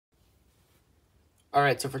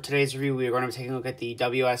Alright, so for today's review, we are going to be taking a look at the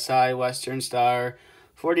Wsi Western Star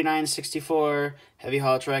 4964 Heavy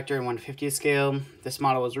Haul Tractor in 1/50th scale. This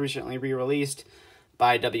model was recently re-released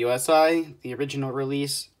by WSI. The original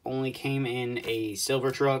release only came in a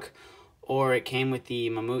silver truck, or it came with the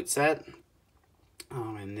Mammut set.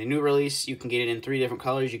 In the new release, you can get it in 3 different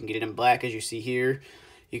colors. You can get it in black, as you see here.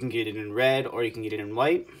 You can get it in red, or you can get it in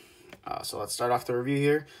white. So let's start off the review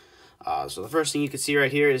here. So the first thing you can see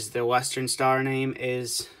right here is the Western Star name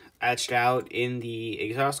is etched out in the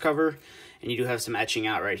exhaust cover, and you do have some etching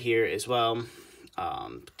out right here as well,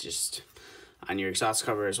 just on your exhaust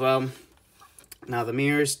cover as well. Now the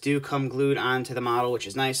mirrors do come glued onto the model, which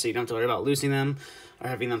is nice, so you don't have to worry about losing them or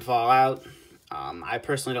having them fall out. I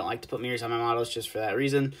personally don't like to put mirrors on my models just for that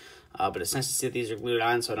reason, but it's nice to see that these are glued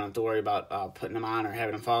on, so I don't have to worry about putting them on or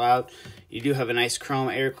having them fall out. You do have a nice chrome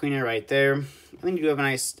air cleaner right there. And then you do have a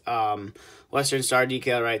nice Western Star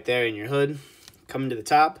decal right there in your hood. Coming to the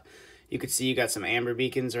top, you can see you got some amber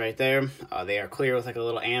beacons right there. They are clear with like a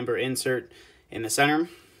little amber insert in the center.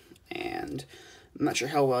 And I'm not sure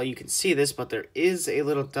how well you can see this, but there is a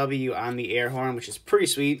little W on the air horn, which is pretty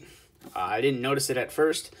sweet. I didn't notice it at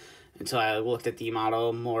first until I looked at the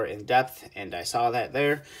model more in depth, and I saw that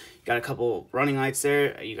there. You got a couple running lights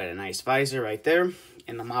there. You got a nice visor right there.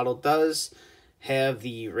 And the model does have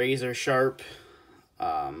the razor sharp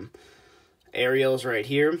aerials right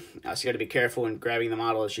here, so you got to be careful when grabbing the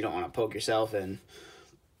model, as you don't want to poke yourself and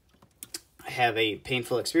have a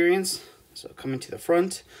painful experience. So coming to the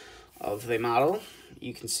front of the model,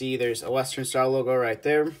 you can see there's a Western Star logo right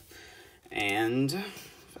there, and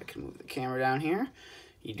if I can move the camera down here,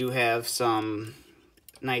 you do have some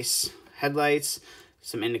nice headlights,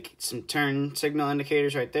 some turn signal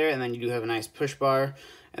indicators right there, and then you do have a nice push bar.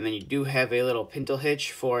 And then you do have a little pintle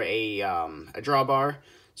hitch for a drawbar.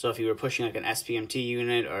 So if you were pushing like an SPMT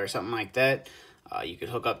unit or something like that, you could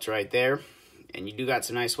hook up to right there. And you do got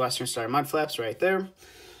some nice Western Star mud flaps right there.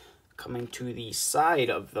 Coming to the side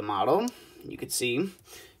of the model, you can see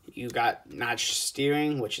you got notch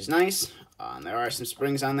steering, which is nice. There are some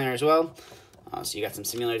springs on there as well. So you got some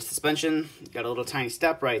simulated suspension. You got a little tiny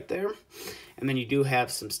step right there. And then you do have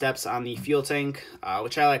some steps on the fuel tank,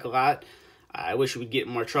 which I like a lot. I wish we'd get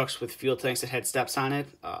more trucks with fuel tanks that had steps on it,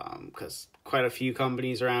 because quite a few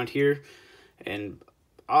companies around here and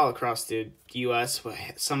all across the U.S.,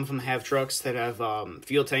 some of them have trucks that have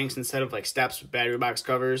fuel tanks instead of like steps with battery box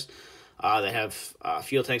covers. That have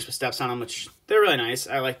fuel tanks with steps on them, which they're really nice.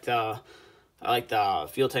 I like the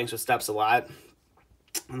fuel tanks with steps a lot.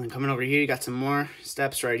 And then coming over here, you got some more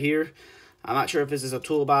steps right here. I'm not sure if this is a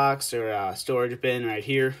toolbox or a storage bin right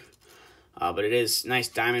here. But it is nice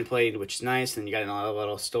diamond plated, which is nice. And you got another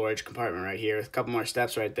little storage compartment right here with a couple more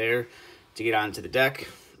steps right there to get onto the deck.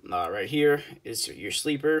 Right here is your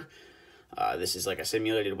sleeper. This is like a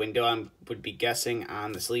simulated window, I would be guessing,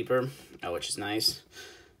 on the sleeper, which is nice.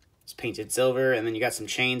 It's painted silver, and then you got some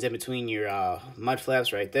chains in between your mud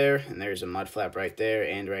flaps right there. And there's a mud flap right there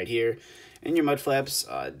and right here. And your mud flaps,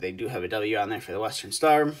 they do have a W on there for the Western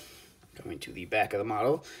Star. Coming to the back of the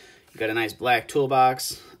model, you got a nice black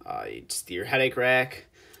toolbox. It's your headache rack,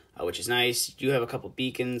 which is nice. You do have a couple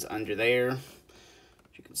beacons under there.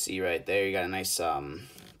 You can see right there, you got a nice,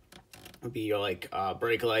 would be your like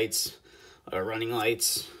brake lights or running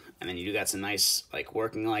lights. And then you do got some nice like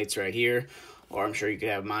working lights right here, or I'm sure you could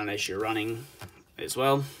have them on as you're running as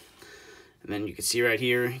well. And then you can see right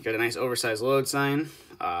here, you got a nice oversized load sign.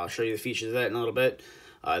 I'll show you the features of that in a little bit.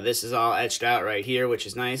 This is all etched out right here, which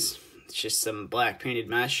is nice. It's just some black painted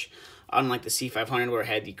mesh. Unlike the C500 where it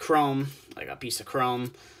had the chrome, like a piece of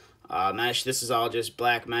chrome mesh, this is all just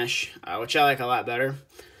black mesh, which I like a lot better.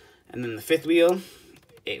 And then the fifth wheel,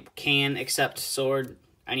 it can accept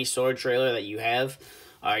any sword trailer that you have.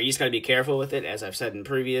 You just got to be careful with it, as I've said in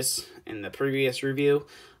the previous review.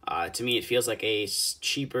 To me, it feels like a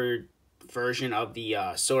cheaper version of the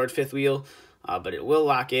sword fifth wheel, but it will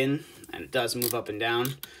lock in, and it does move up and down,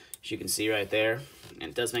 as you can see right there. And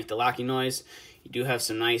it does make the locking noise. You do have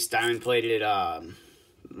some nice diamond-plated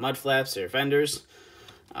mud flaps or fenders.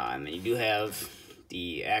 And then you do have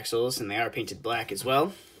the axles, and they are painted black as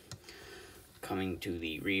well. Coming to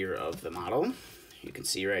the rear of the model, you can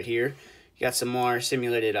see right here, you got some more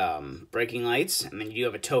simulated braking lights. And then you do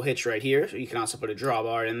have a tow hitch right here, so you can also put a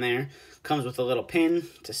drawbar in there. Comes with a little pin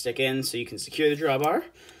to stick in so you can secure the drawbar.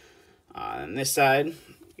 And this side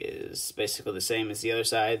is basically the same as the other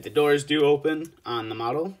side. The doors do open on the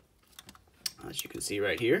model, as you can see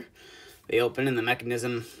right here. They open, and the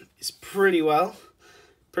mechanism is pretty well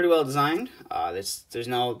designed.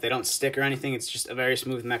 They don't stick or anything. It's just a very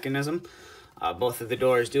smooth mechanism. Both of the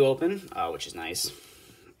doors do open, which is nice.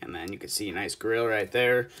 and then you can see a nice grille right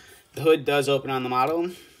there. The hood does open on the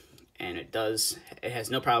model, and it has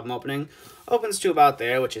no problem opening. Opens to about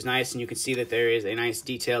there, which is nice, and you can see that there is a nice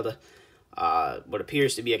detailed, what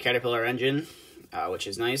appears to be a Caterpillar engine, which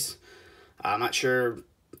is nice. I'm not sure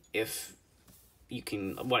if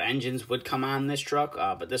what engines would come on this truck,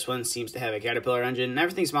 but this one seems to have a Caterpillar engine, and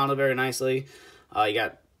everything's modeled very nicely. You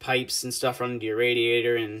got pipes and stuff running to your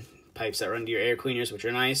radiator, and pipes that run to your air cleaners, which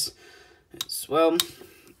are nice as well.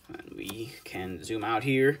 And we can zoom out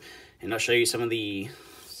here, and I'll show you some of the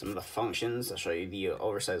functions. I'll show you the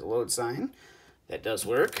oversized load sign. That does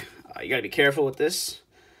work. You got to be careful with this,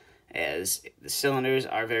 as the cylinders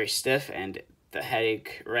are very stiff, and the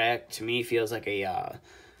headache rack to me feels like a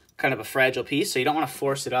kind of a fragile piece, so you don't want to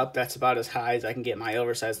force it up. That's about as high as I can get my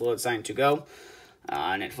oversized load sign to go,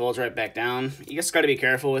 and it folds right back down. You just got to be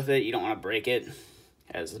careful with it. You don't want to break it,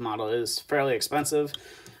 as the model is fairly expensive.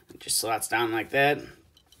 It just slots down like that.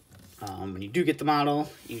 When you do get the model,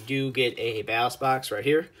 you do get a ballast box right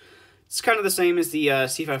here. It's kind of the same as the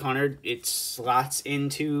C500. It slots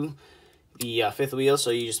into the fifth wheel, so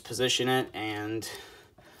you just position it and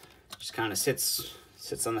just kind of sits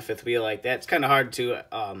on the fifth wheel like that. It's kind of hard to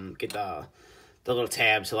get the little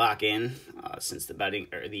tab to lock in, since the bedding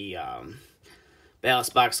or the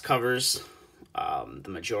ballast box covers the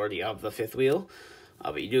majority of the fifth wheel.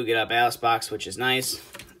 But you do get a ballast box, which is nice.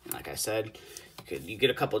 And like I said, you get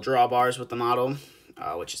a couple drawbars with the model,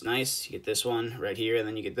 which is nice. You get this one right here, and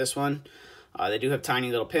then you get this one. They do have tiny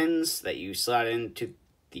little pins that you slot into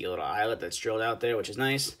the little eyelet that's drilled out there, which is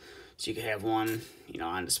nice. So you can have one,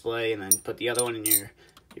 on display, and then put the other one in your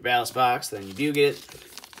ballast box. Then you do get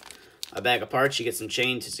a bag of parts. You get some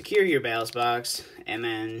chain to secure your ballast box, and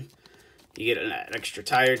then you get an extra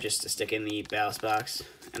tire just to stick in the ballast box.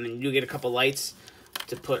 And then you do get a couple lights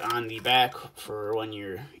to put on the back for when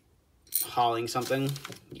you're hauling something.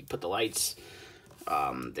 You put the lights,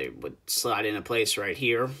 they would slide into place right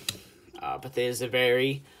here. But there's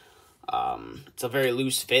it's a very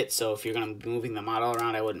loose fit, so if you're going to be moving the model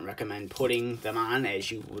around, I wouldn't recommend putting them on,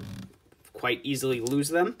 as you would quite easily lose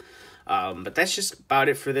them. But that's just about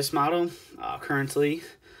it for this model. Currently,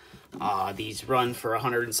 these run for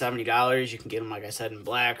 $170. You can get them, like I said, in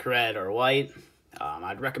black, red, or white.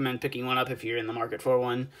 I'd recommend picking one up if you're in the market for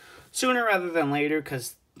one sooner rather than later,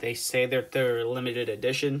 because they say they're limited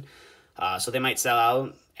edition, so they might sell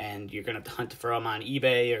out, and you're going to have to hunt for them on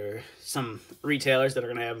eBay or some retailers that are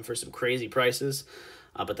going to have them for some crazy prices.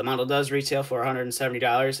 But the model does retail for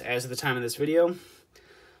 $170 as of the time of this video.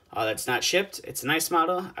 That's not shipped. It's a nice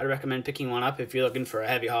model. I'd recommend picking one up if you're looking for a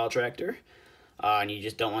heavy haul tractor, and you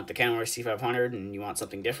just don't want the Kenworth C500 and you want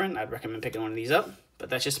something different. I'd recommend picking one of these up. But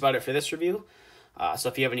that's just about it for this review. So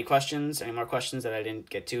if you have any more questions that I didn't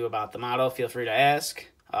get to about the model, feel free to ask.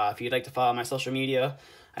 If you'd like to follow my social media,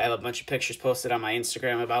 I have a bunch of pictures posted on my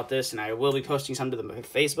Instagram about this, and I will be posting some to the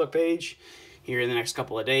Facebook page here in the next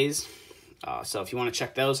couple of days. So if you want to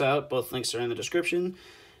check those out, both links are in the description,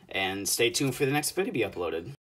 and stay tuned for the next video to be uploaded.